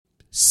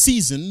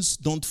Seasons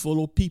don't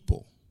follow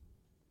people,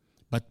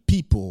 but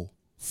people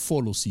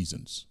follow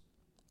seasons.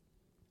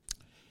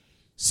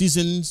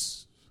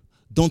 Seasons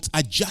don't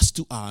adjust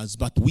to us,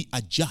 but we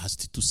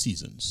adjust to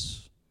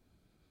seasons.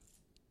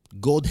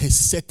 God has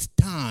set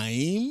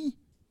time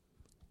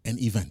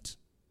and event.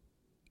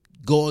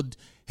 God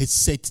has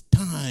set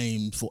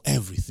time for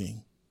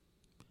everything.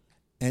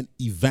 An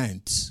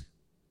event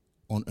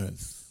on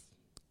earth.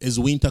 As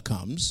winter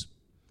comes,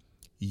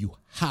 you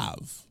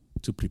have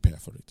to prepare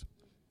for it.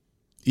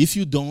 If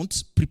you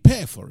don't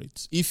prepare for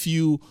it, if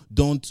you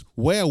don't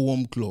wear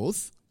warm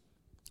clothes,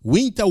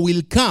 winter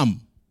will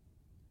come.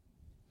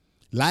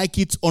 Like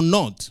it or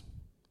not.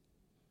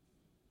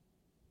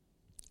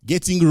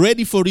 Getting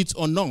ready for it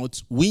or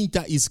not,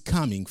 winter is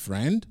coming,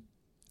 friend,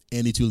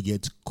 and it will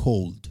get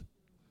cold.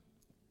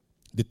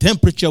 The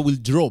temperature will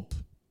drop.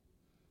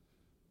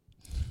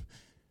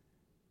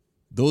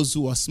 Those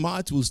who are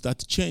smart will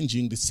start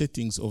changing the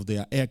settings of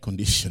their air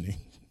conditioning.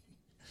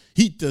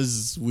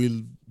 Heaters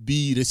will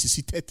be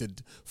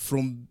resuscitated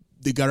from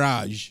the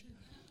garage.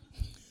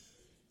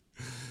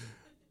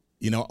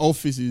 In our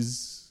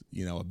offices,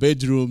 in our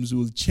bedrooms,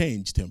 will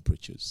change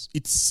temperatures.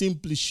 It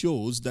simply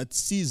shows that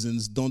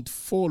seasons don't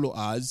follow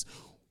us.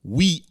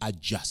 We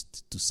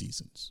adjust to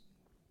seasons.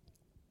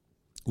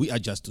 We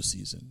adjust to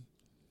season.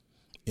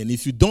 And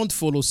if you don't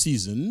follow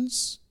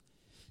seasons,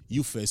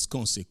 you face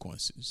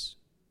consequences.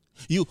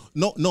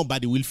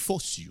 Nobody will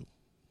force you.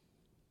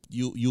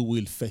 You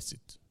will face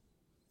it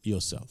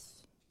yourself.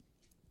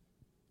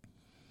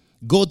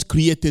 God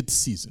created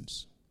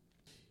seasons.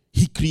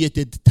 He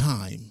created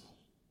time.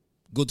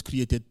 God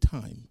created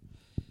time.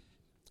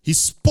 He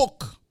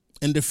spoke,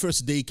 and the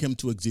first day came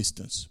to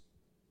existence.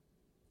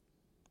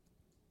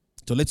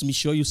 So let me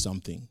show you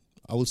something.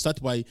 I will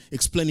start by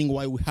explaining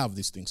why we have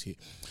these things here.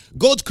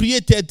 God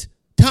created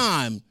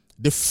time.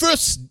 The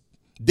first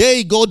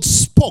day God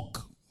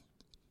spoke,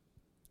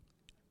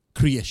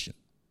 creation.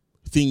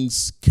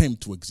 Things came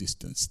to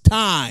existence.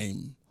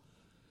 Time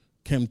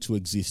came to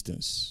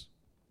existence.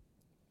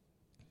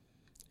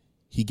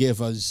 He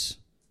gave us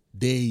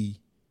day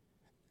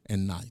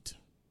and night.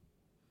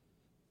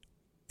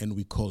 And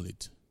we call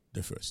it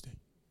the first day.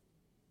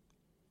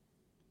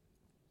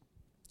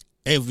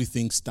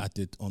 Everything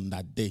started on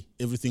that day.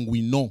 Everything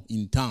we know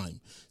in time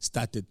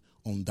started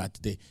on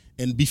that day.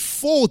 And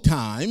before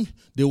time,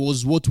 there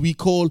was what we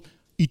call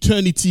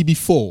eternity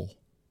before.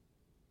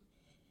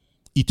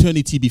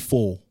 Eternity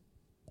before.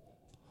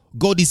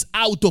 God is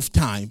out of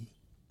time.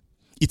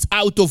 It's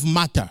out of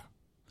matter.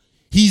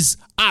 He's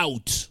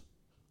out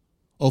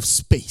of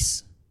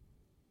space.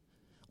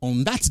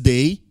 On that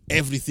day,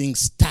 everything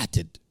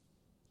started.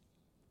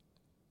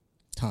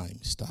 Time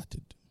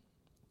started.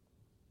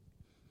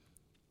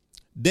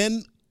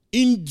 Then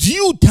in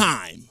due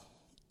time,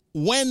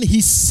 when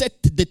he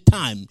set the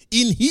time,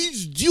 in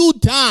his due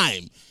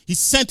time, he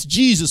sent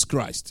Jesus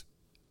Christ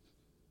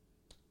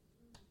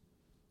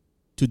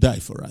to die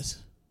for us.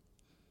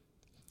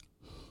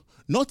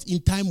 Not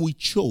in time we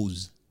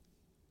chose.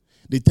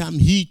 The time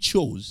he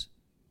chose,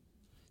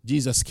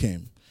 Jesus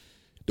came.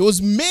 There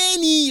was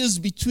many years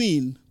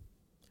between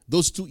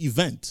those two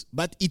events,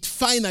 but it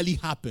finally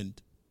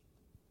happened.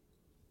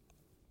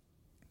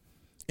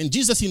 And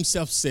Jesus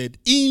himself said,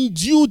 in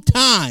due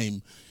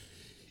time,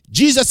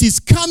 Jesus is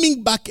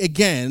coming back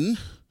again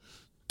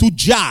to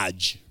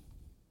judge.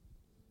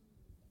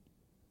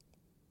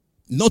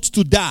 Not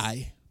to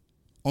die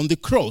on the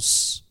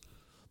cross,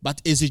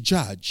 but as a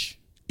judge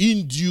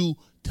in due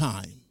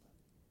time.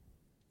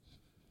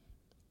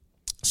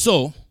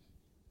 So,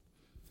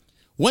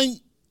 when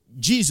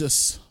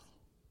Jesus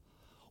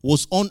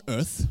was on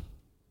earth,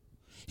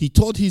 he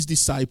told his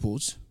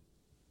disciples,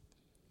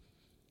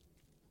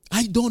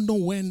 I don't know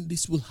when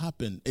this will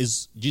happen,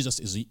 as Jesus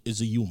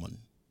is a human.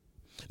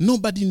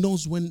 Nobody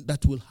knows when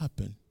that will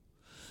happen.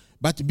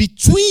 But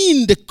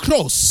between the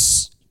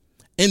cross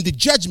and the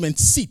judgment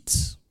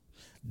seat,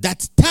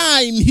 that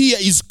time here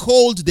is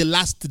called the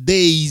last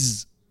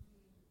days.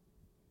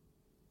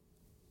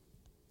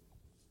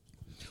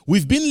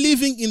 We've been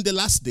living in the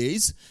last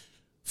days.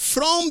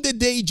 From the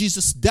day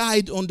Jesus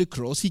died on the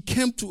cross, he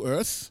came to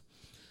earth,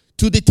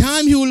 to the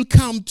time he will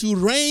come to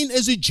reign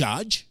as a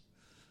judge.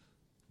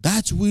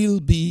 That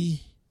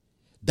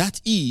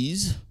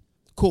is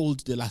called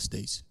the last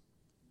days.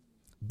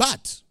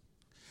 But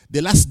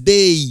the last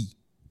day,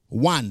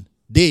 one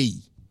day,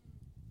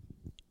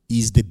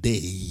 is the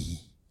day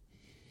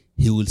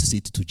he will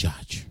sit to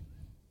judge.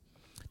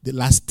 The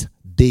last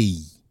day,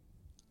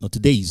 not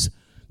days.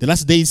 The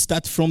last days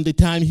start from the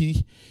time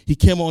he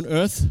came on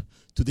earth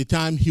to the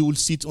time he will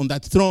sit on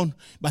that throne.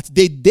 But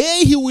the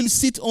day he will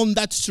sit on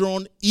that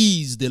throne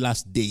is the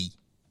last day.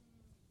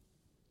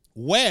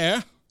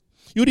 Where,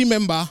 you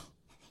remember,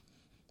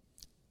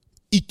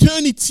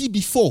 eternity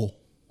before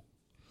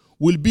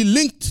will be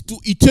linked to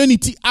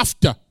eternity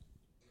after.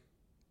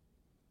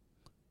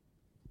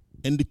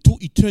 And the two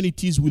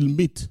eternities will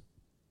meet.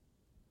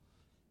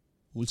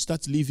 We'll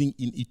start living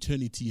in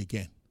eternity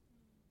again.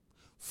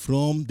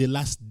 From the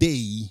last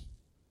day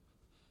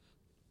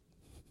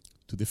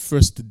to the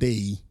first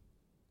day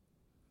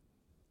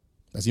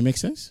Does it make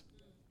sense?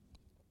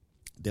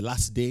 The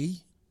last day,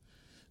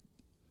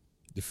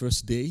 the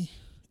first day,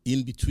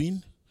 in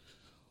between,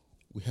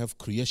 we have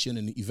creation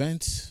and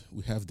event.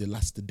 We have the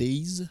last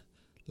days,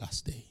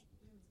 last day.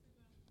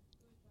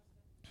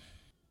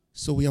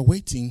 So we are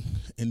waiting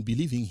and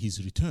believing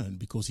his return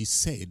because he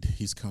said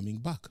he's coming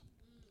back.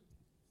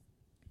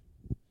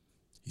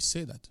 He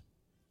said that.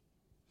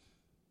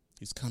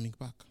 He's coming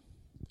back.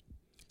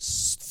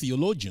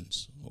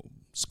 Theologians, or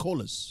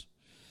scholars,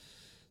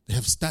 they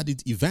have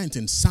studied events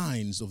and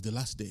signs of the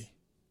last day.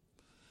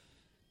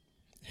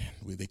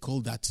 They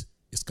call that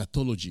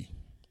eschatology.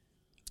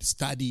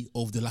 Study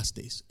of the last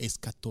days,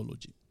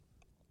 eschatology.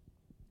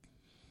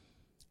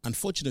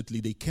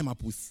 Unfortunately, they came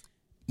up with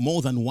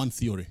more than one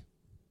theory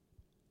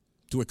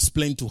to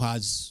explain to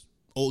us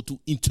or to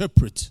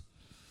interpret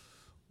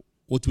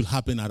what will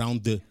happen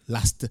around the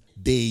last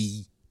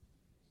day.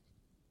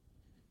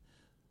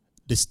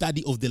 The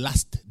study of the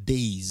last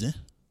days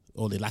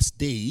or the last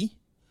day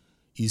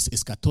is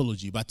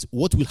eschatology. But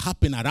what will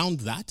happen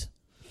around that,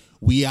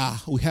 we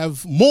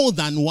have more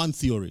than one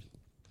theory.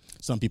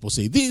 Some people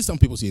say this, some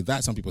people say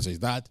that, some people say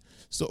that.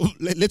 So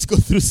let's go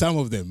through some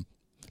of them.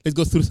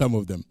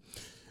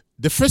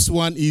 The first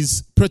one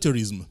is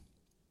preterism.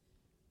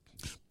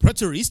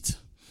 Preterists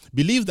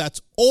believe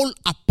that all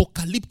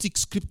apocalyptic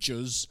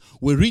scriptures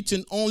were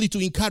written only to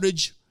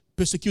encourage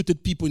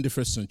persecuted people in the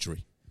first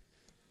century.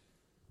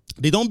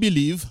 They don't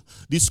believe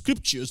the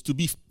scriptures to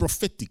be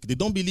prophetic. They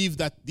don't believe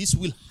that this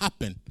will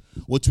happen.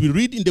 What we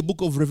read in the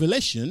book of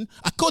Revelation,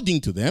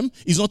 according to them,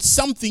 is not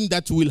something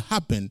that will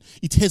happen.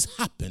 It has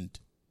happened,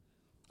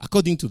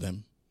 according to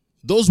them.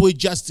 Those were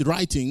just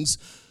writings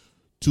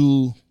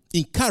to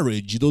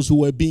encourage those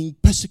who were being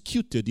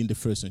persecuted in the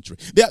first century.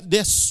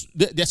 There's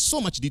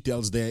so much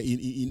details there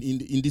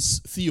in this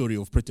theory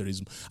of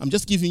preterism. I'm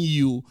just giving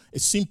you a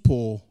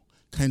simple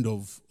kind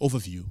of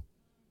overview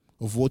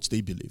of what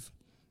they believe.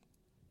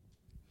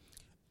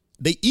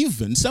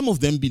 Some of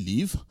them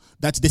believe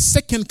that the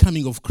second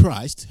coming of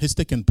Christ has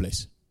taken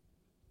place.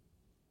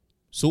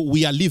 So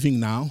we are living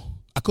now,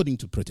 according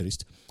to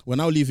preterists, we're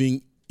now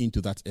living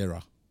into that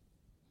era.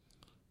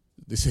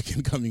 The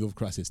second coming of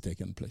Christ has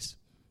taken place.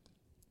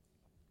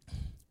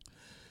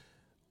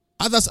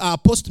 Others are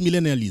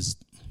post-millennialists.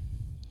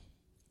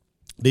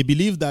 They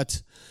believe that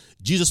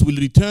Jesus will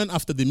return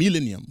after the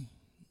millennium.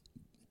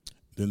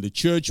 Then the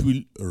church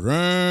will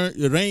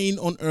reign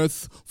on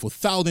earth for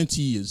 1,000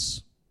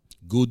 years.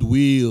 Good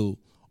will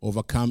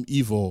overcome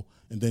evil,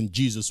 and then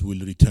Jesus will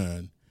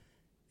return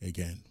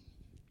again.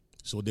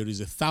 So there is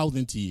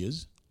 1,000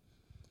 years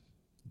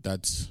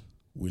that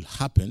will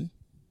happen,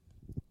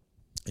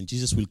 and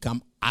Jesus will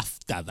come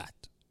after that,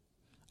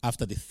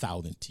 after the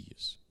 1,000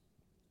 years.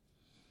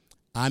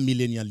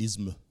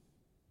 Amillennialism,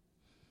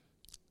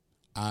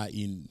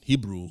 in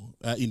Hebrew,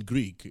 in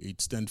Greek,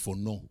 it stands for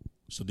no.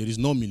 So there is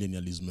no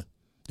millennialism.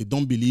 They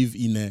don't believe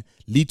in a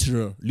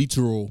literal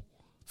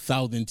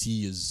 1,000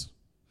 years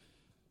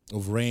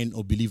of reign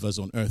of believers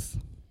on earth.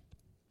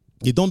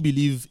 They don't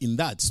believe in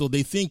that. So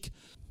they think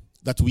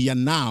that we are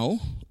now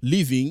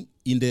living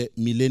in the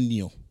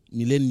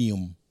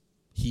millennium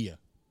here.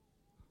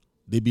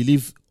 They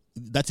believe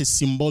that's a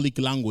symbolic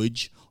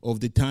language of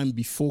the time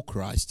before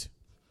Christ,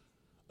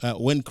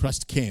 when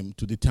Christ came,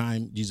 to the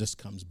time Jesus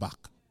comes back.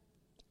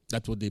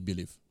 That's what they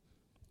believe.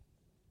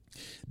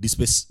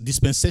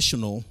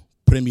 Dispensational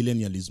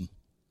premillennialism.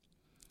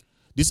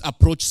 This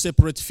approach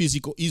separates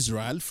physical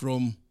Israel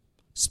from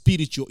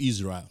spiritual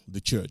Israel, the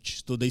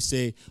church. So they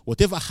say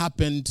whatever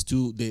happened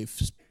to the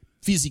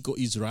physical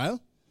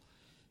Israel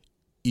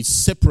is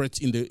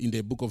separate in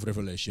the book of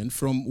Revelation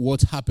from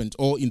what happened,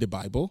 or in the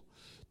Bible,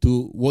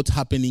 to what's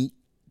happening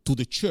to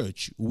the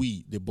church,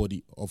 we, the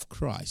body of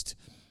Christ.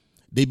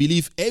 They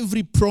believe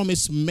every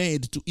promise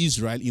made to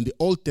Israel in the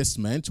Old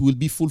Testament will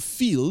be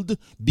fulfilled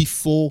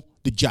before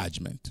the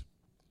judgment.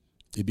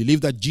 They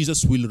believe that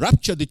Jesus will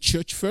rapture the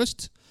church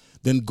first,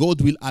 then God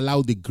will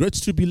allow the great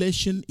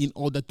tribulation in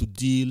order to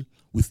deal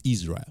with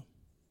Israel.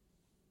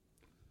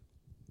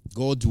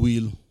 God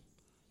will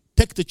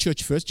take the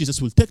church first. Jesus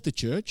will take the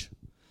church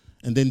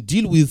and then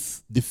deal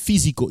with the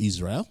physical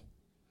Israel,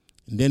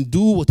 and then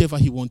do whatever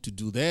he wants to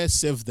do there,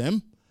 save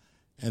them,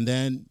 and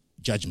then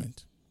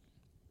judgment.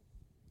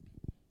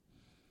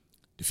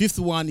 The fifth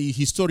one is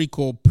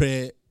historical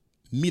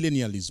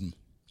premillennialism.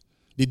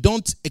 They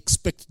don't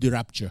expect the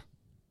rapture.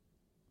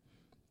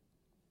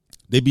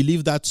 They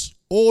believe that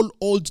all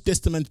Old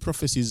Testament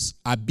prophecies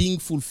are being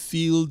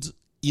fulfilled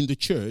in the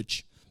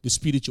church, the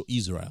spiritual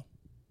Israel.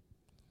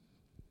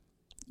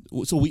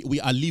 So we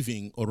are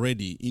living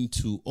already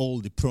into all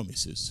the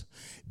promises.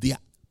 There are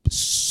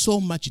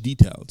so much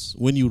details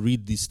when you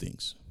read these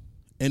things.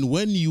 And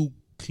when you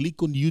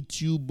click on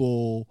YouTube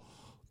or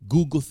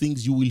Google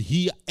things, you will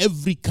hear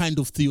every kind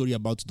of theory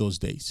about those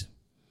days.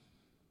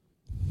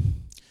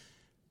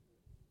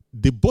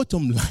 The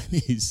bottom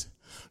line is,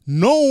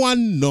 no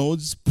one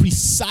knows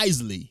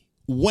precisely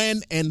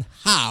when and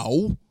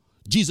how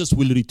Jesus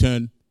will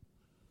return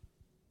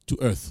to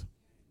earth.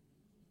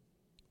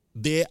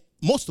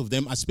 Most of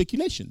them are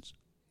speculations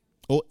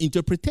or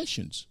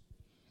interpretations.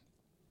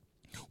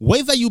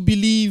 Whether you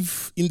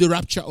believe in the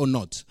rapture or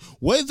not,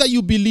 whether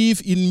you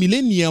believe in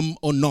millennium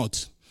or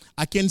not,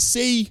 I can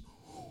say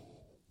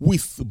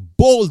with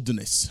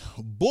boldness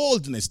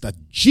that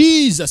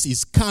Jesus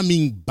is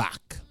coming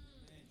back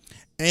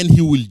and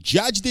he will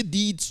judge the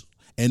deeds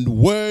and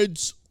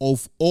words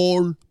of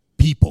all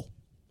people.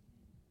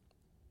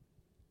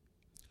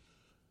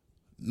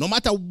 No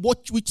matter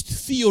which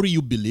theory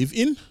you believe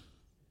in,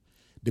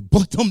 the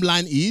bottom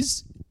line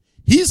is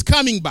he's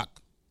coming back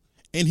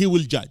and he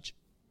will judge.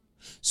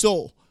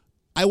 So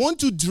I want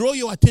to draw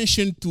your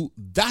attention to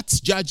that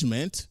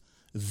judgment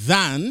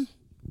than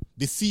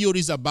the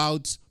theories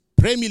about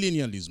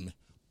premillennialism,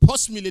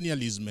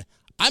 postmillennialism,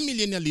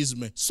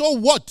 amillennialism. So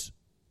what?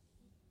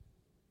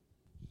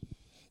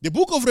 The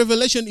book of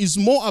Revelation is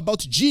more about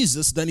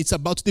Jesus than it's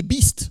about the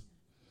beast.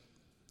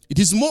 It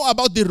is more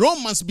about the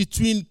romance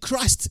between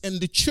Christ and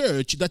the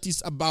church that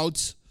is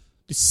about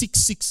the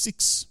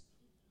 666.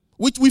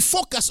 Which we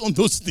focus on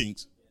those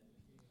things.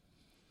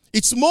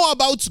 It's more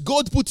about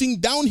God putting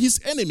down his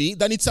enemy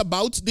than it's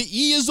about the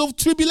years of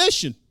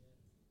tribulation.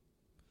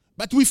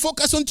 But we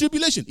focus on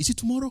tribulation. Is it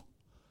tomorrow?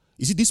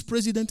 Is it this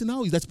president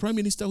now? Is that prime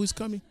minister who is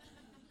coming?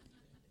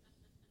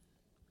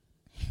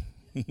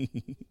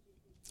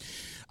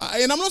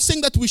 And I'm not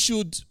saying that we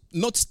should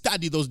not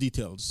study those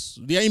details.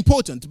 They are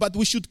important, but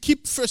we should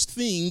keep first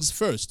things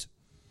first.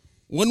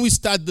 When we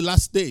start the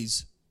last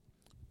days,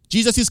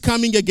 Jesus is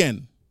coming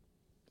again.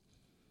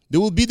 There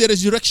will be the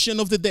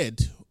resurrection of the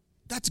dead.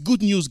 That's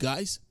good news,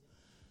 guys.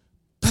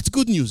 That's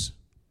good news.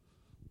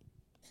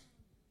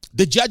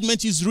 The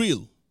judgment is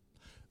real.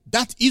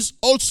 That is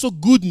also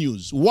good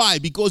news. Why?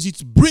 Because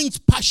it brings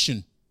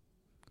passion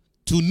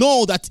to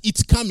know that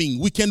it's coming.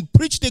 We can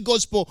preach the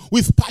gospel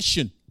with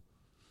passion.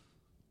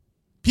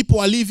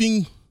 People are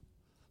living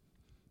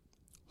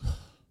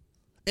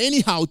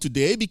anyhow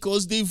today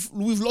because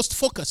we've lost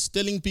focus,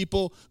 telling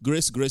people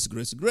grace, grace,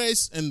 grace,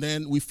 grace, and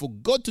then we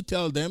forgot to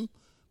tell them,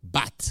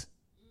 but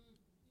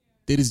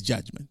there is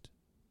judgment.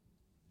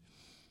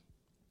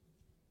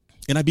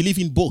 And I believe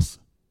in both.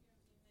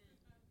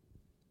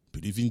 I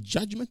believe in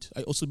judgment.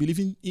 I also believe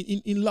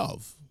in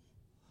love.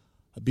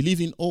 I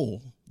believe in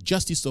all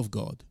justice of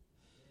God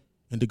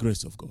and the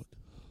grace of God.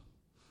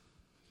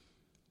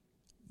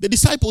 The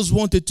disciples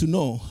wanted to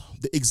know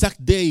the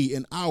exact day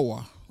and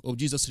hour of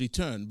Jesus'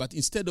 return, but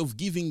instead of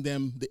giving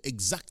them the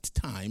exact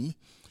time,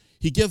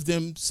 he gave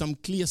them some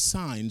clear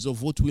signs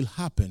of what will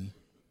happen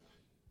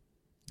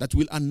that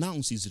will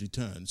announce his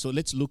return. So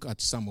let's look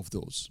at some of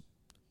those.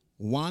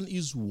 One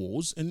is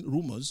wars and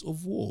rumors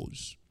of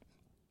wars.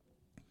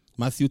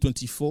 Matthew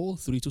 24,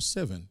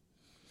 3-7.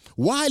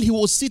 While he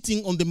was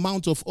sitting on the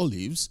Mount of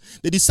Olives,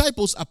 the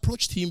disciples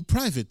approached him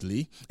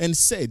privately and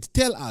said,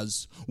 "Tell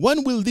us,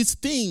 when will these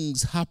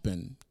things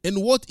happen?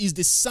 And what is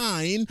the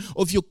sign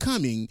of your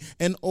coming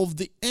and of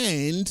the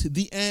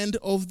end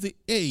of the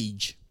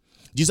age?"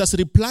 Jesus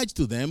replied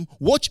to them,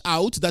 "Watch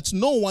out that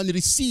no one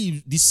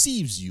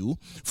deceives you,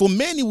 for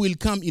many will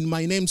come in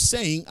my name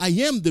saying, 'I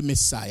am the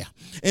Messiah,'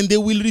 and they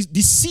will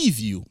deceive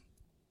you.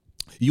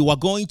 You are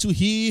going to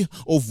hear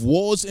of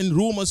wars and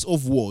rumors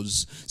of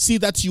wars. See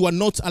that you are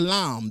not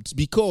alarmed,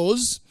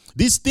 because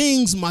these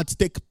things might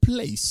take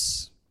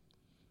place.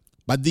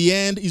 But the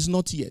end is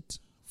not yet.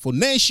 For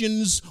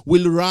nations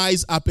will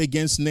rise up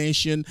against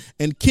nation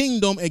and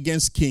kingdom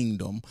against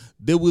kingdom.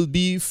 There will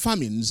be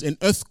famines and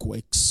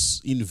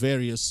earthquakes in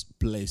various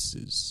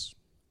places."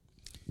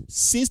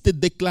 Since the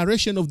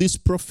declaration of this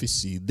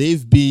prophecy, there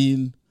have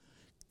been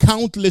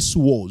countless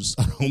wars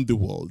around the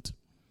world.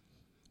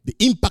 The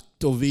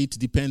impact of it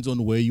depends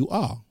on where you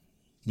are.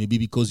 Maybe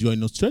because you're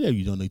in Australia,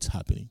 you don't know it's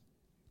happening.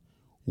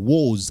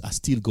 Wars are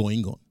still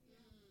going on.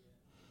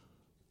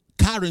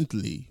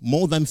 Currently,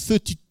 more than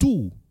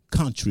 32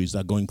 countries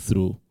are going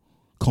through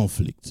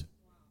conflict.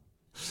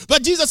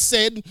 But Jesus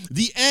said,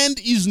 the end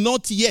is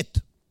not yet.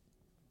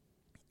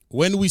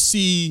 When we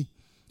see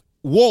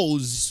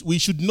wars, we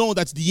should know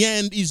that the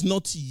end is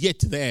not yet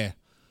there.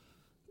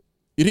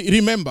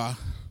 Remember,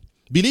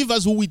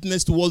 believers who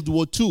witnessed World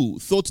War II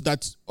thought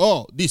that,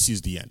 this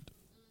is the end.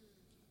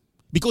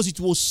 Because it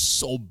was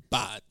so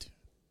bad.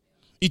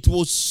 It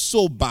was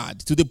so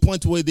bad to the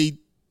point where they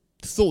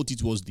thought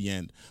it was the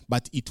end.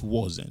 But it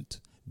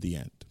wasn't the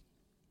end.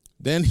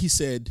 Then he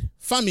said,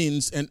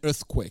 famines and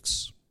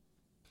earthquakes.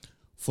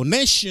 For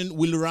nation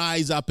will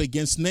rise up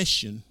against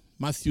nation.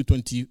 Matthew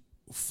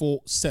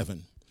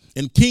 24:7.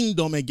 And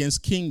kingdom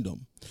against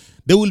kingdom.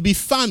 There will be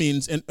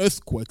famines and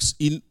earthquakes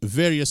in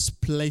various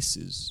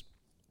places.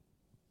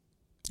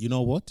 You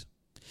know what?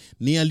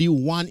 Nearly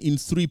 1 in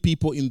 3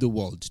 people in the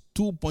world,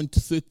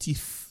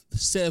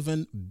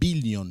 2.37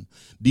 billion,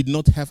 did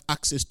not have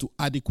access to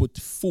adequate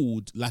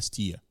food last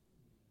year.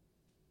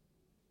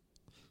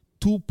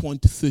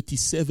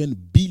 2.37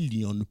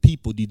 billion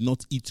people did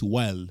not eat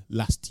well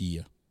last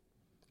year.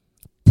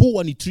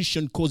 Poor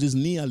nutrition causes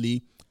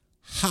nearly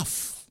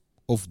half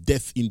of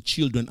death in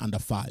children under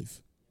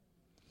 5.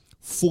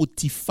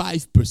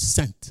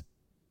 45%.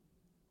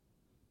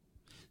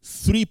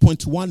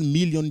 3.1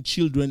 million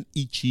children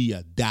each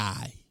year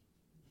die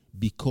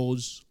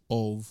because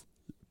of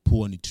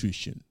poor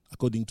nutrition,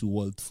 according to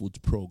World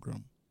Food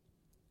Program.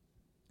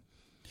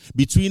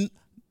 Between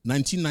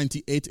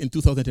 1998 and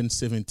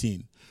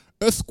 2017,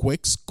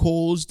 earthquakes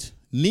caused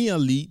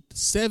nearly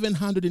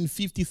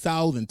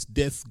 750,000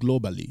 deaths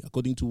globally,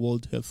 according to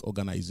World Health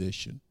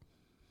Organization.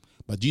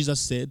 But Jesus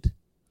said,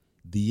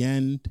 the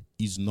end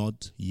is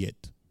not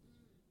yet.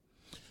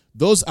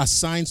 Those are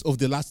signs of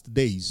the last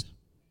days.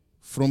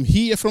 From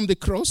here, from the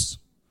cross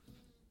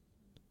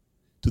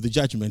to the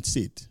judgment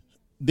seat.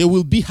 They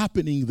will be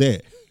happening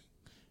there.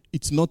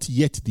 It's not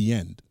yet the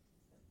end.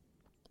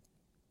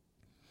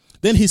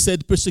 Then he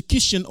said,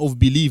 persecution of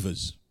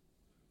believers.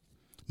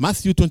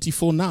 Matthew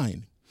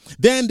 24:9.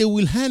 Then they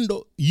will hand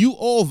you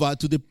over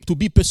to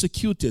be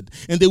persecuted,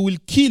 and they will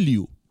kill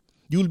you.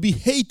 You will be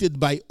hated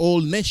by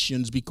all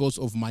nations because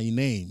of my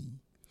name.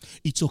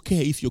 It's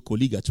okay if your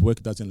colleague at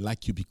work doesn't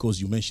like you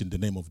because you mentioned the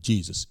name of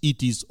Jesus.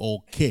 It is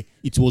okay.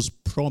 It was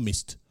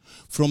promised.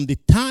 From the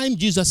time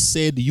Jesus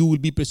said you will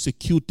be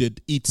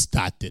persecuted, it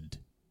started.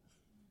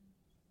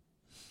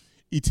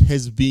 It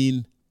has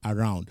been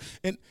around.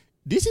 And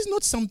this is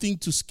not something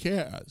to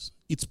scare us.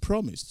 It's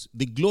promised.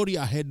 The glory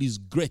ahead is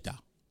greater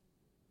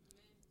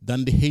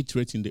than the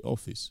hatred in the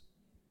office.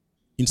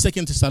 In 2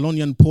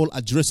 Thessalonians, Paul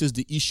addresses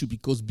the issue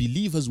because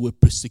believers were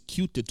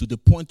persecuted to the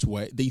point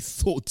where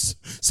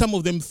some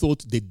of them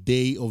thought the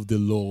day of the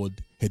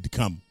Lord had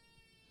come.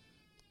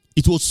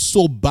 It was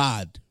so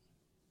bad.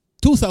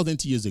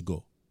 2,000 years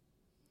ago.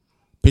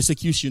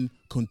 Persecution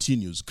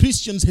continues.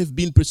 Christians have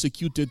been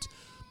persecuted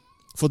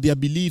for their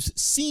beliefs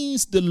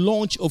since the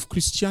launch of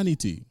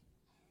Christianity.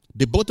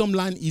 The bottom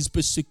line is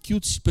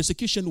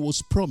persecution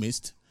was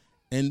promised,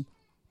 and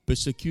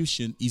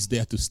persecution is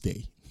there to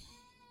stay.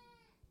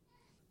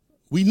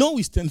 We know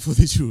we stand for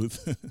the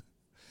truth.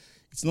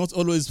 It's not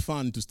always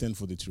fun to stand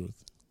for the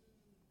truth.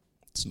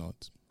 It's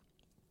not.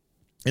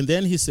 And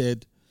then he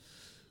said,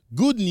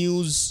 good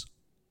news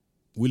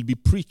will be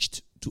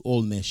preached to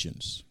all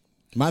nations.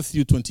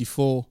 Matthew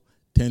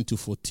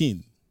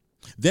 24:10-14.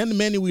 Then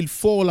many will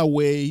fall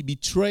away,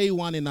 betray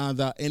one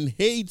another, and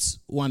hate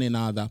one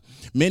another.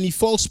 Many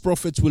false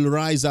prophets will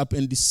rise up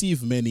and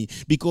deceive many,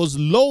 because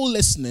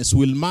lawlessness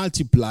will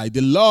multiply. The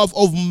love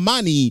of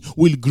money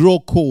will grow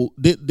cold.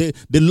 The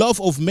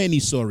love of many,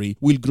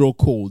 will grow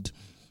cold.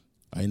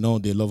 I know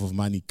the love of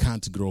money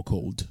can't grow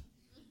cold.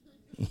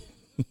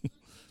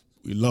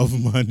 We love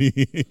money.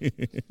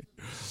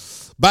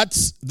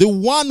 But the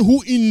one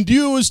who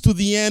endures to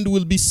the end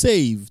will be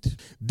saved.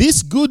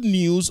 This good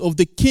news of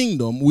the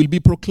kingdom will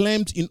be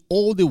proclaimed in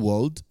all the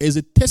world as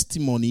a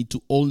testimony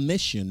to all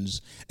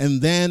nations,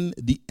 and then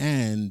the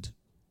end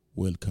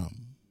will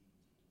come.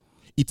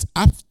 It's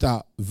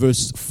after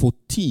verse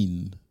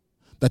 14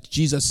 that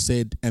Jesus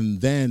said,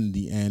 and then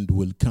the end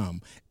will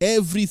come.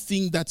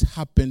 Everything that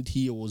happened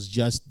here was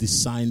just the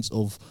signs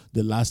of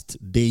the last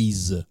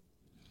days.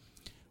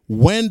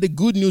 When the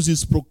good news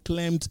is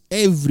proclaimed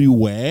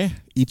everywhere,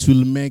 it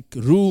will make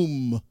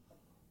room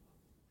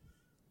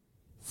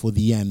for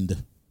the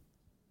end,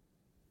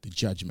 the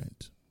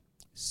judgment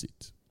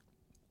seat.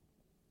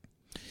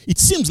 It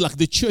seems like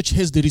the church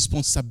has the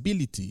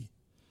responsibility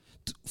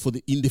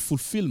in the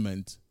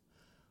fulfillment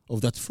of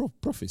that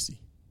prophecy.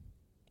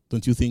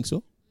 Don't you think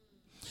so?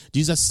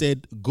 Jesus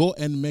said, go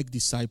and make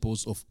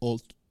disciples of all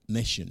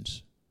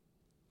nations.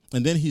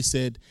 And then he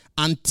said,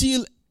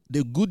 until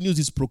the good news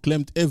is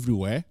proclaimed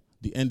everywhere,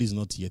 the end is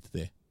not yet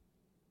there.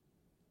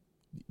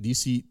 Do you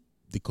see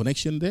the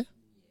connection there?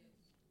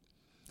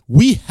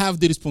 We have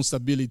the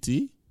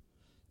responsibility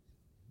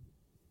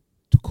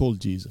to call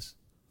Jesus.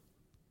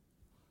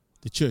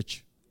 The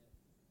church.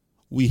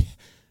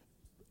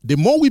 The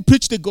more we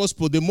preach the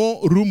gospel, the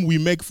more room we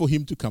make for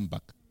him to come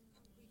back.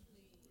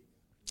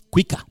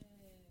 Quicker.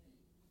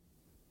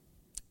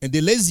 And the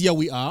lazier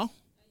we are,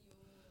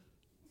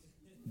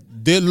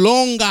 the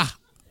longer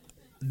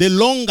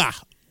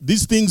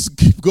these things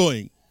keep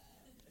going.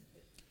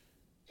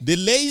 The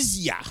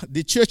lazier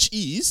the church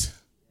is,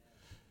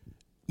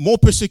 more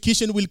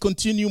persecution will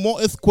continue,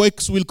 more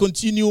earthquakes will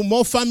continue,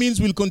 more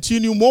famines will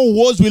continue, more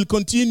wars will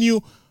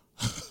continue.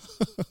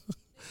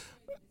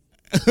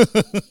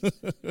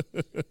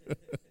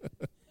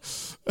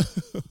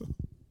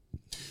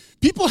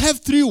 People have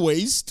three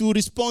ways to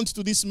respond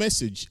to this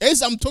message.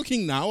 As I'm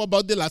talking now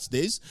about the last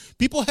days,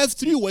 people have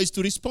three ways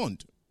to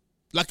respond.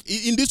 Like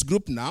in this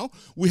group now,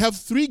 we have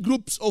three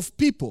groups of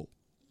people.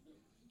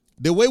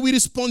 The way we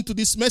respond to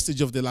this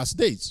message of the last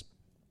days.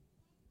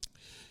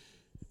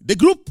 The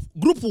group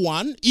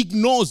one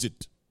ignores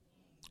it,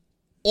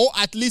 or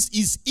at least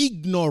is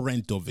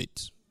ignorant of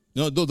it.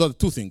 You know, those are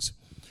two things.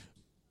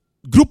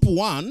 Group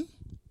one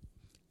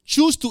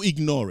choose to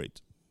ignore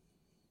it.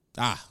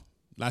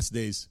 Last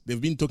days,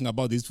 they've been talking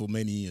about this for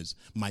many years.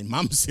 My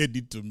mom said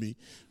it to me.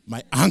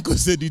 My uncle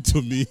said it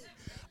to me.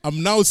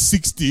 I'm now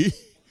 60.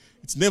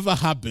 It's never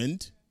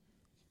happened.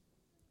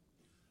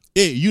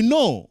 Hey, you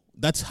know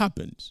that's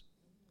happened.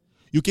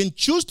 You can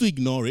choose to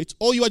ignore it,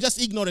 or you are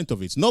just ignorant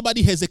of it.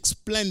 Nobody has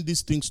explained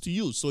these things to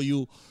you, so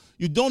you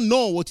You don't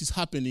know what is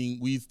happening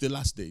with the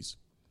last days.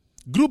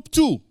 Group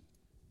 2,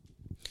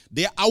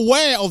 they are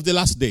aware of the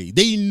last day.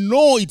 They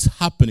know it's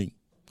happening,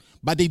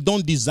 but they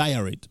don't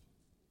desire it.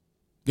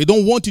 They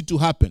don't want it to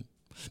happen.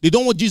 They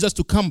don't want Jesus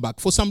to come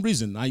back for some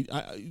reason.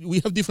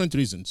 We have different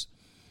reasons.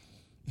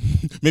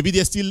 Maybe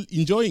they're still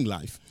enjoying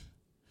life.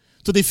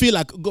 So they feel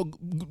like,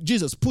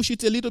 Jesus, push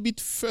it a little bit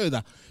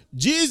further.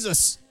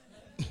 Jesus.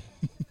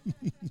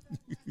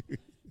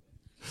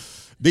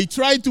 They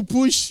try to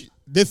push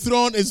the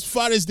throne as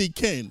far as they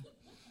can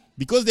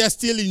because they are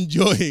still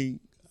enjoying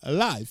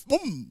life.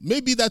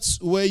 Maybe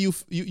that's where you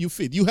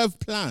fit. You have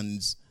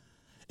plans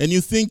and you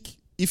think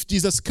if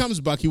Jesus comes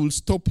back, he will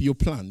stop your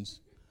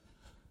plans.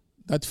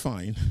 That's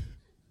fine.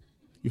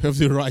 You have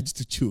the right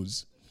to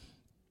choose.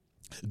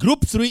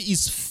 Group 3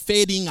 is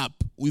fading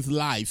up with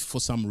life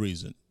for some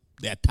reason.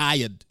 They are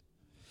tired.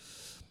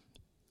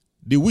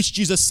 They wish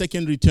Jesus'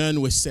 second return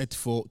was set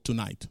for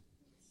tonight.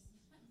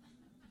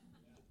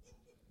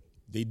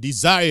 They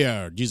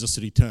desire Jesus'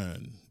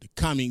 return,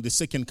 the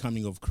second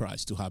coming of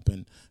Christ to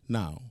happen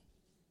now.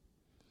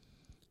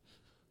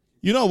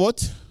 You know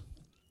what?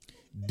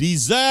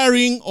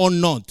 Desiring or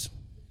not,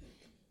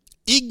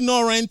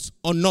 ignorant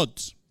or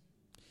not,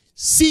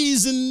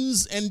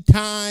 seasons and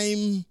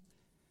time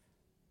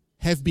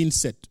have been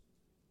set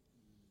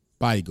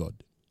by God.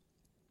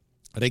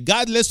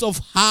 Regardless of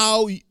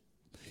how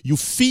you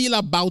feel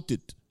about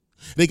it,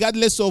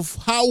 regardless of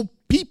how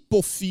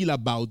people feel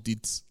about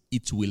it,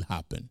 it will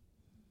happen.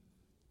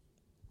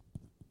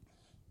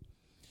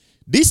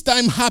 This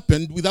time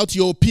happened without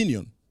your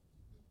opinion.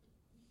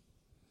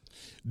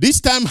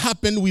 This time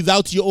happened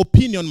without your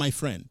opinion, my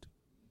friend.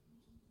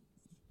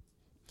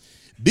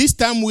 This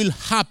time will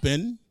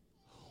happen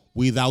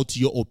without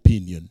your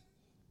opinion.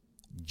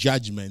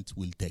 Judgment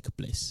will take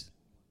place.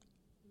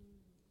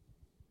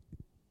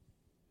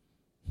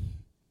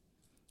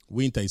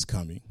 Winter is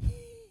coming.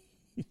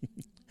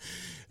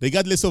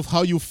 Regardless of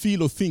how you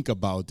feel or think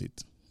about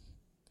it,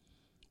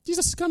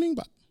 Jesus is coming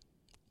back.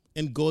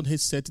 And God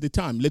has set the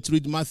time. Let's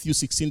read Matthew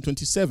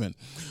 16:27.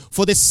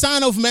 For the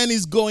Son of Man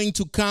is going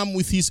to come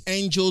with his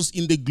angels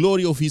in the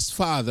glory of his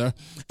Father,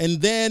 and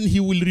then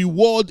he will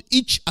reward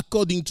each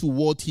according to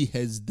what he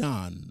has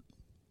done.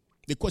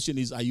 The question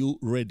is, are you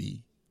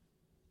ready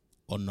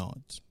or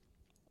not?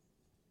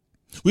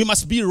 We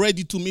must be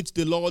ready to meet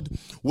the Lord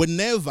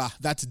whenever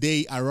that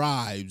day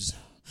arrives.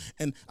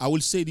 And I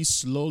will say this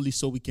slowly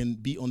so we can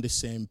be on the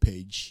same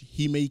page.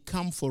 He may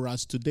come for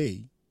us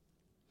today,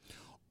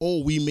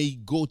 or we may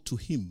go to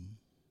him.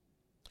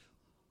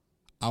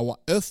 Our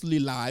earthly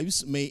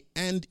lives may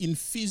end in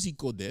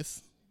physical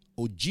death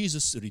or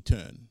Jesus'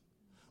 return,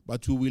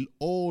 but we will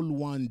all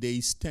one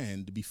day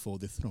stand before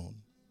the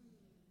throne.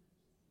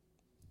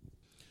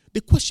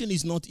 The question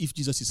is not if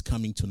Jesus is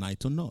coming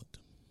tonight or not.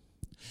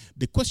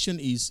 The question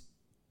is,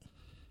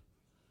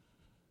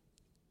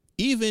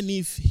 even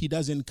if he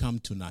doesn't come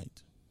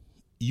tonight,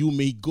 you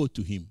may go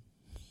to him.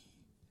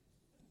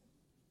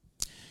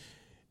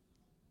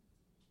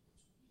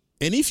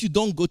 And if you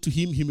don't go to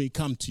him, he may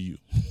come to you.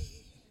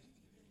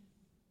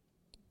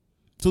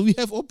 So we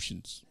have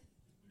options.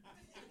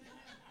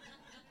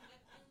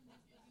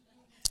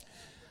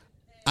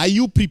 Are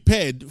you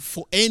prepared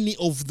for any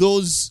of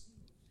those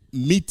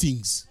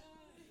meetings?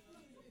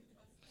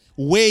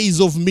 Ways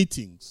of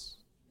meetings.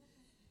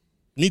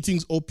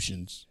 Meetings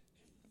options.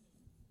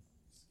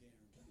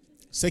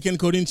 2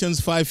 Corinthians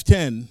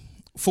 5:10.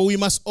 For we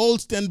must all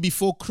stand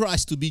before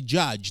Christ to be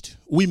judged.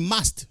 We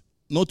must,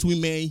 not we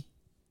may,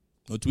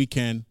 not we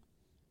can.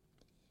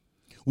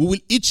 We will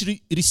each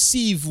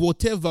receive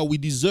whatever we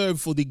deserve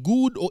for the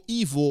good or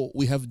evil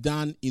we have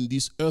done in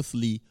this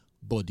earthly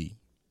body.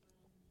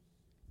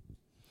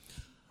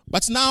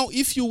 But now,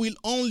 if you will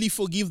only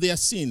forgive their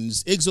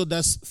sins,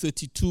 Exodus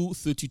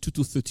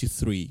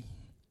 32:32-33.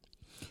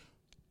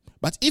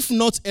 But if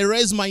not,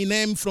 erase my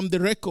name from the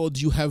record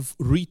you have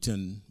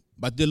written.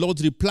 But the Lord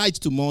replied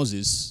to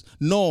Moses,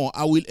 no,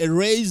 I will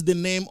erase the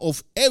name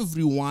of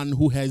everyone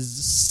who has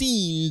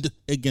sinned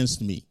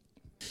against me.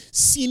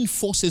 Sin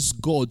forces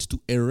God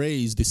to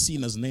erase the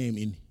sinner's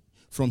name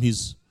from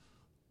his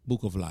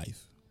book of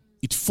life.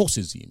 It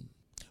forces him.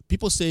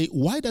 People say,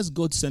 why does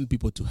God send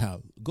people to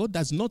hell? God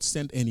does not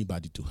send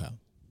anybody to hell.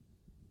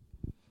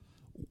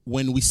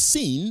 When we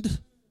sinned,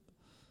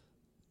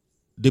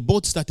 the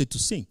boat started to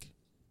sink.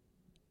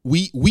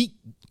 We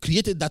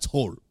created that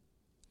hole.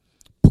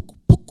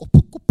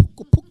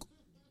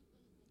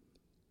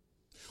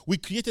 We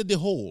created the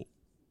hole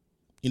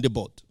in the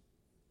boat.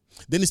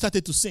 Then it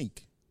started to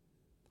sink.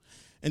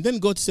 And then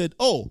God said,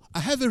 oh, I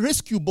have a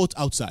rescue boat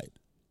outside.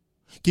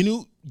 Can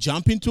you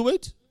jump into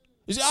it?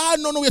 He said,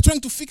 no, we're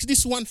trying to fix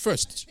this one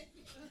first.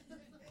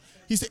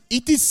 He said,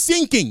 it is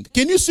sinking.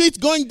 Can you see it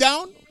going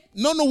down?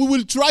 No, we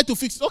will try to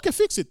fix it. Okay,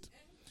 fix it.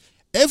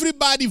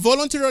 Everybody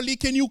voluntarily,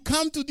 can you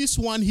come to this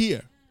one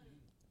here?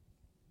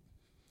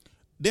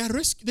 There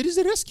is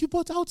a rescue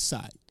boat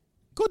outside.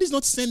 God is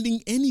not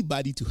sending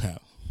anybody to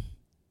hell.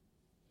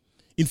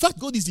 In fact,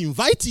 God is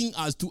inviting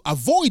us to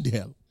avoid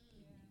hell.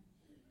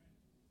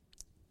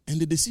 And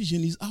the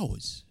decision is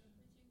ours.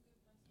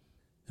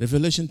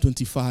 Revelation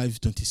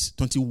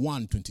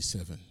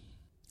 21:27.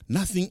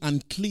 Nothing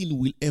unclean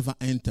will ever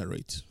enter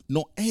it,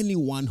 nor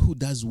anyone who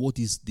does what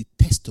is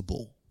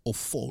detestable or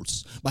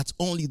false, but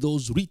only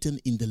those written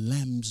in the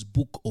Lamb's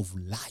book of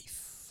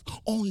life.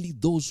 Only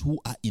those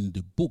who are in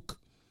the book.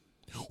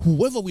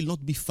 Whoever will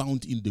not be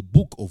found in the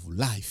book of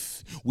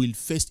life will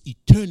face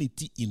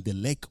eternity in the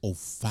lake of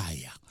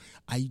fire.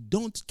 I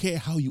don't care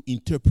how you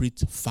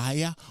interpret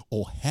fire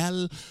or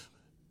hell.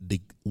 The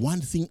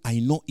one thing I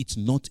know, it's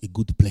not a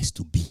good place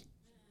to be.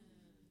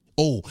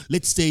 Oh,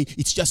 let's say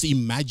it's just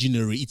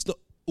imaginary. It's not.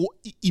 Oh,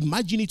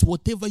 imagine it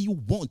whatever you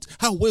want,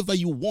 however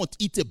you want.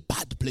 It's a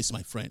bad place,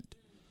 my friend.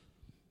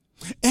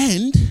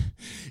 And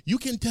you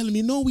can tell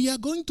me, no, we are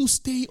going to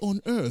stay on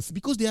earth,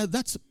 because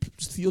that's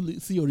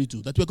theory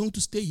too, that we're going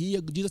to stay here.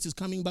 Jesus is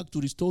coming back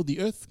to restore the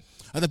earth.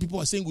 Other people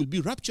are saying we'll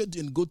be raptured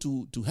and go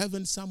to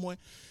heaven somewhere.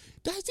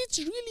 Does it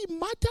really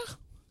matter?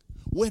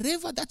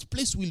 Wherever that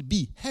place will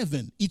be,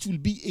 heaven, it will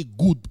be a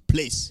good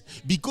place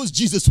because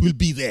Jesus will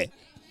be there.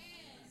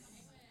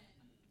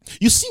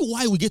 You see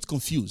why we get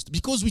confused?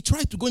 Because we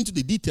try to go into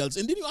the details,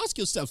 and then you ask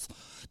yourself,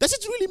 does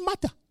it really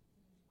matter?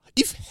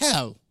 If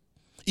hell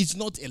is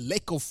not a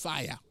lake of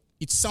fire,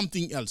 it's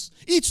something else.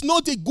 It's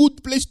not a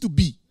good place to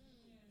be.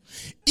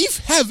 If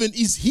heaven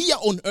is here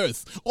on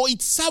earth, or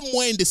it's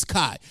somewhere in the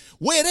sky,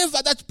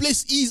 wherever that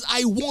place is,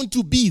 I want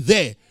to be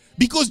there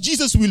because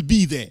Jesus will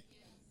be there.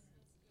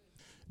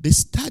 The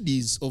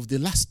studies of the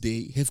last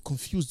day have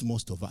confused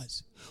most of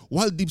us.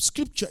 While the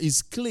scripture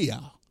is clear,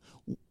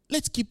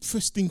 let's keep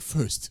first thing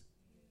first.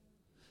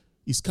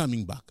 He's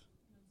coming back,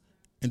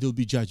 and there will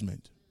be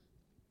judgment.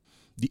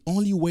 The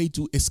only way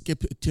to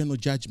escape eternal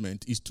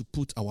judgment is to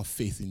put our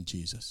faith in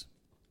Jesus.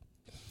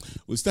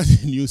 We'll start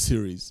a new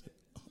series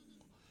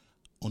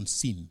on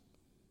sin.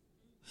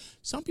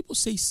 Some people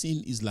say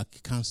sin is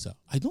like cancer.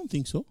 I don't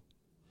think so.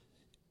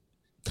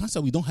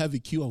 Cancer, we don't have a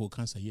cure for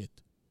cancer yet.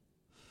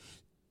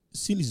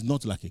 Sin is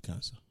not like a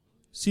cancer.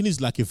 Sin is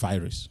like a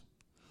virus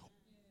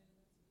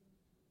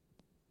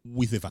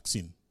with a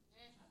vaccine.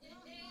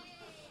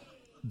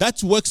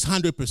 That works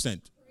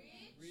 100%.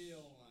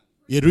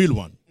 A real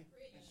one.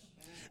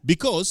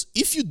 Because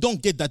if you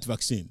don't get that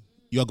vaccine,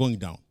 you are going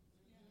down.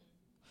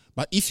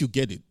 But if you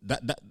get it,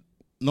 that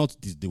not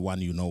the one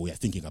we are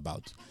thinking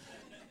about.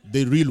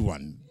 The real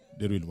one.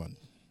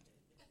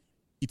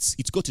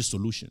 It's got a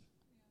solution.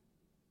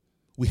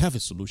 We have a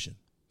solution.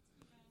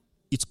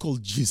 It's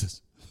called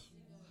Jesus.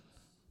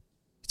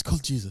 It's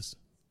called Jesus.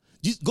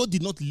 God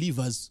did not leave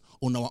us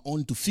on our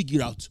own to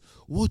figure out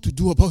what to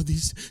do about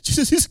this.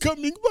 Jesus is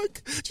coming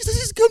back.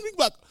 Jesus is coming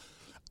back.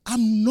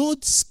 I'm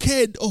not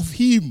scared of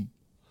him.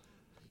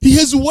 He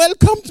has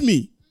welcomed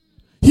me.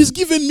 He's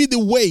given me the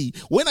way.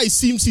 When I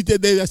see him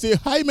seated there, I say,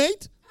 hi,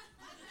 mate.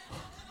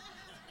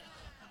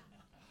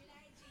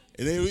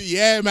 And then,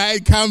 yeah,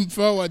 man, come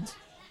forward.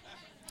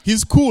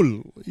 He's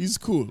cool.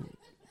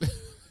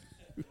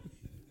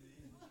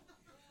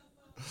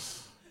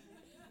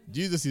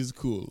 Jesus is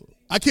cool.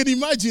 I can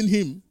imagine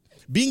him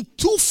being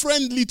too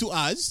friendly to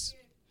us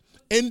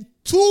and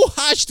too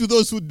harsh to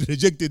those who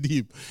rejected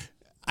him.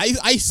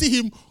 I see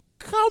him,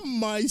 come,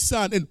 my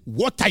son, and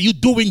what are you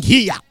doing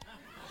here?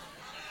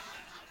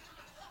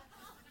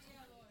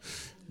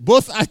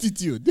 Both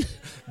attitude,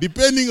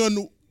 depending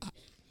on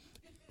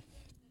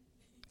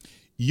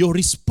your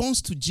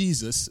response to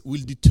Jesus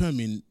will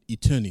determine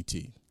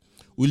eternity,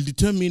 will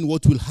determine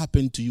what will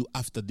happen to you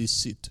after this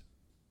seat.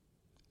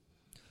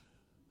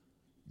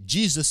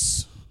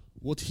 Jesus,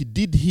 what he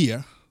did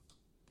here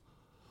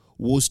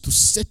was to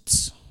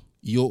set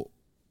your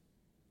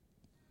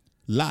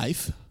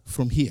life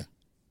from here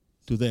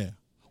to there.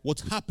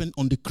 What happened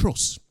on the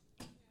cross?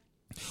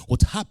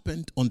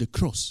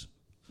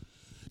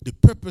 The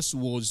purpose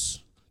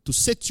was to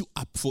set you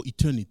up for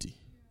eternity.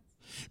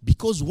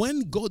 Because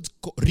when God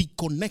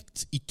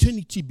reconnects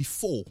eternity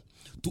before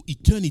to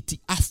eternity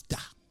after,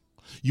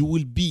 you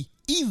will be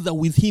either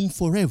with him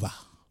forever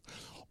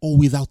or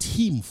without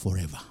him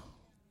forever.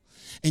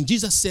 And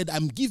Jesus said,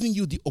 I'm giving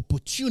you the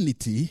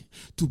opportunity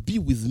to be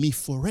with me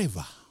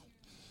forever.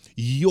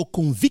 Your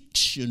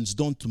convictions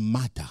don't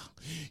matter.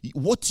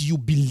 What you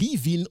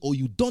believe in or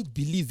you don't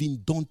believe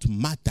in don't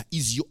matter.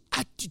 It's your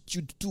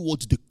attitude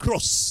towards the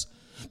cross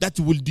that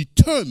will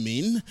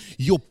determine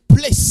your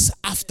place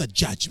after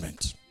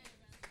judgment.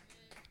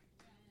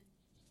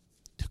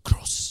 The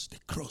cross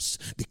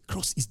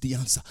is the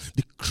answer.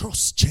 The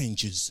cross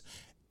changes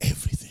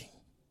everything.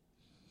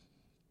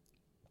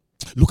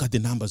 Look at the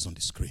numbers on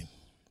the screen.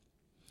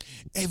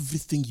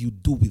 Everything you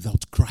do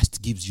without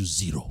Christ gives you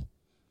 0.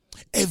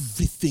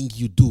 Everything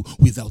you do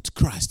without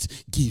Christ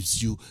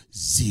gives you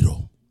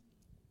 0.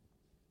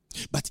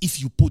 But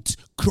if you put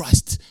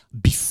Christ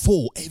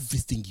before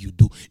everything you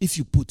do, if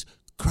you put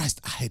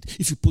Christ ahead,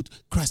 if you put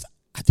Christ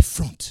at the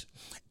front,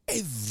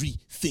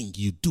 everything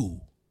you do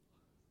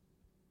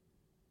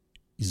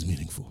is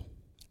meaningful.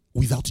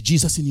 Without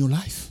Jesus in your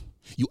life,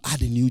 you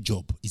add a new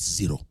job, it's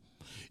 0.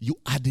 You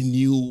add a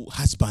new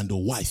husband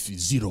or wife,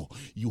 it's 0.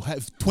 You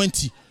have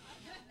 20,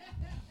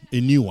 a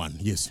new one,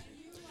 yes.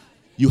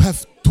 You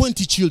have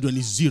 20 children,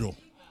 it's 0.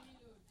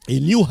 A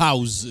new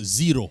house,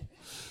 0.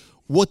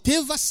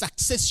 Whatever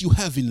success you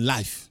have in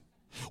life,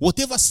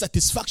 whatever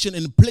satisfaction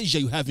and pleasure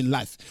you have in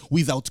life,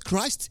 without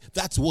Christ,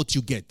 that's what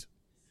you get.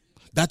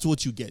 That's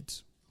what you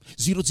get.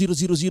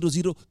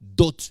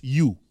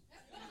 0.u.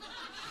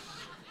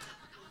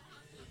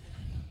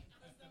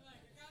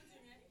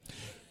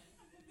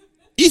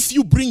 If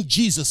you bring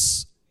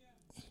Jesus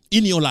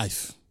in your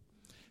life,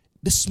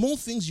 the small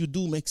things you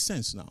do make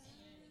sense now.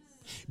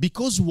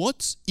 Because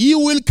what? He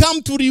will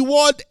come to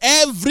reward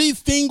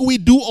everything we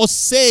do or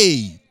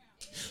say.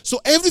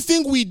 So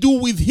everything we do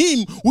with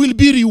him will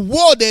be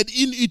rewarded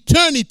in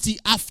eternity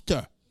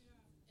after.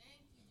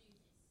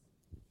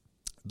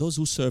 Those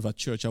who serve at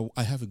church,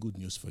 I have a good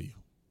news for you.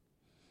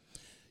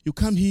 You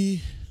come here,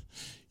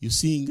 you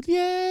sing,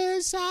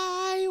 yes,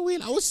 I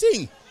will. I was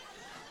singing.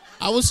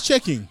 I was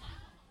checking.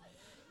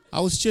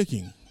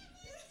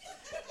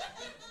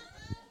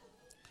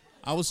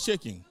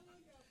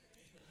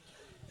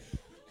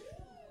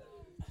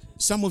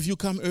 Some of you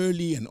come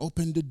early and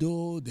open the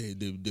door.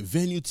 The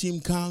venue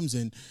team comes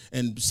and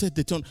set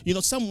the tone. You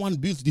know, someone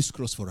built this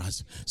cross for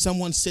us.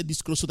 Someone set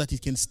this cross so that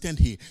it can stand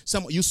here.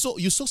 You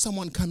saw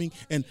someone coming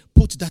and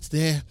put that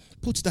there,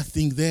 put that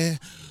thing there.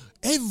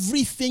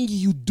 Everything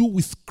you do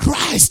with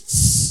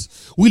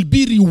Christ will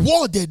be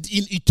rewarded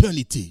in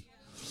eternity.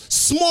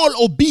 Small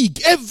or big,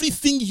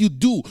 everything you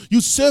do, you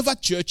serve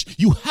at church,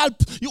 you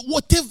help,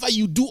 whatever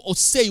you do or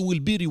say will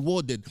be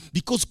rewarded.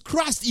 Because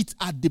Christ is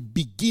at the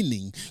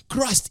beginning.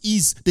 Christ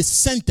is the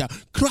center.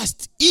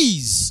 Christ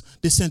is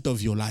the center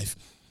of your life.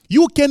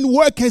 You can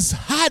work as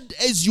hard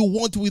as you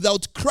want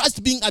without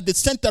Christ being at the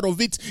center of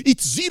it.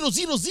 It's 0.u.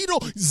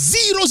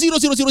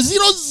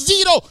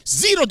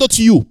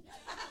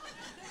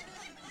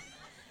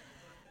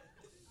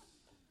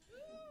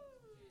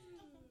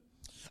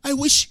 I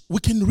wish we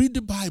can read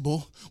the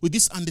Bible with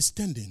this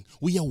understanding.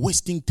 We are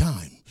wasting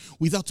time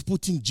without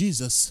putting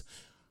Jesus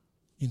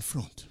in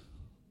front.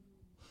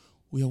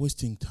 We are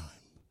wasting time.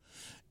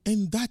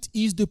 And that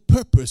is the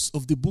purpose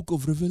of the book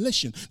of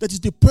Revelation. That is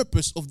the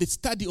purpose of the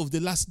study of the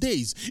last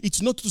days.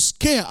 It's not to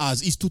scare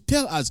us, it's to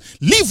tell us,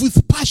 live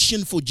with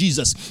passion for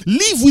Jesus.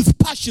 Live with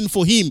passion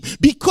for him.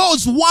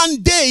 Because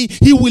one day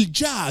he will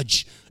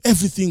judge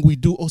everything we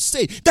do or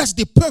say. That's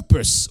the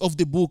purpose of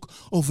the book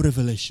of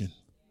Revelation.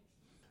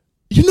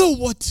 You know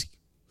what?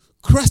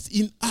 Christ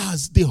in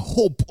us, the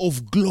hope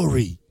of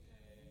glory.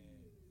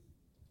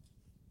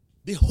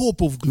 The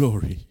hope of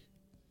glory.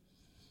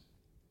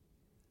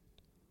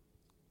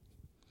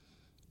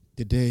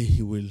 The day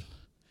he will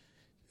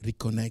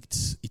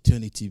reconnect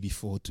eternity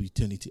before to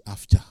eternity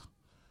after.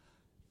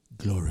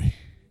 Glory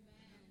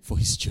for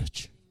his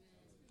church.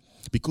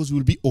 Because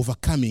we'll be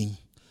overcoming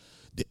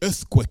the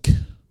earthquake,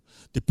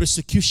 the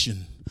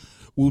persecution.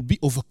 We'll be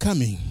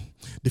overcoming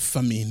the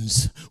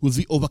famines. We'll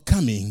be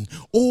overcoming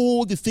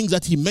all the things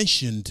that he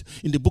mentioned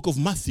in the book of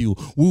Matthew.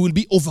 We will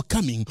be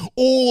overcoming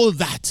all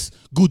that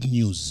good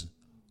news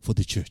for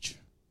the church.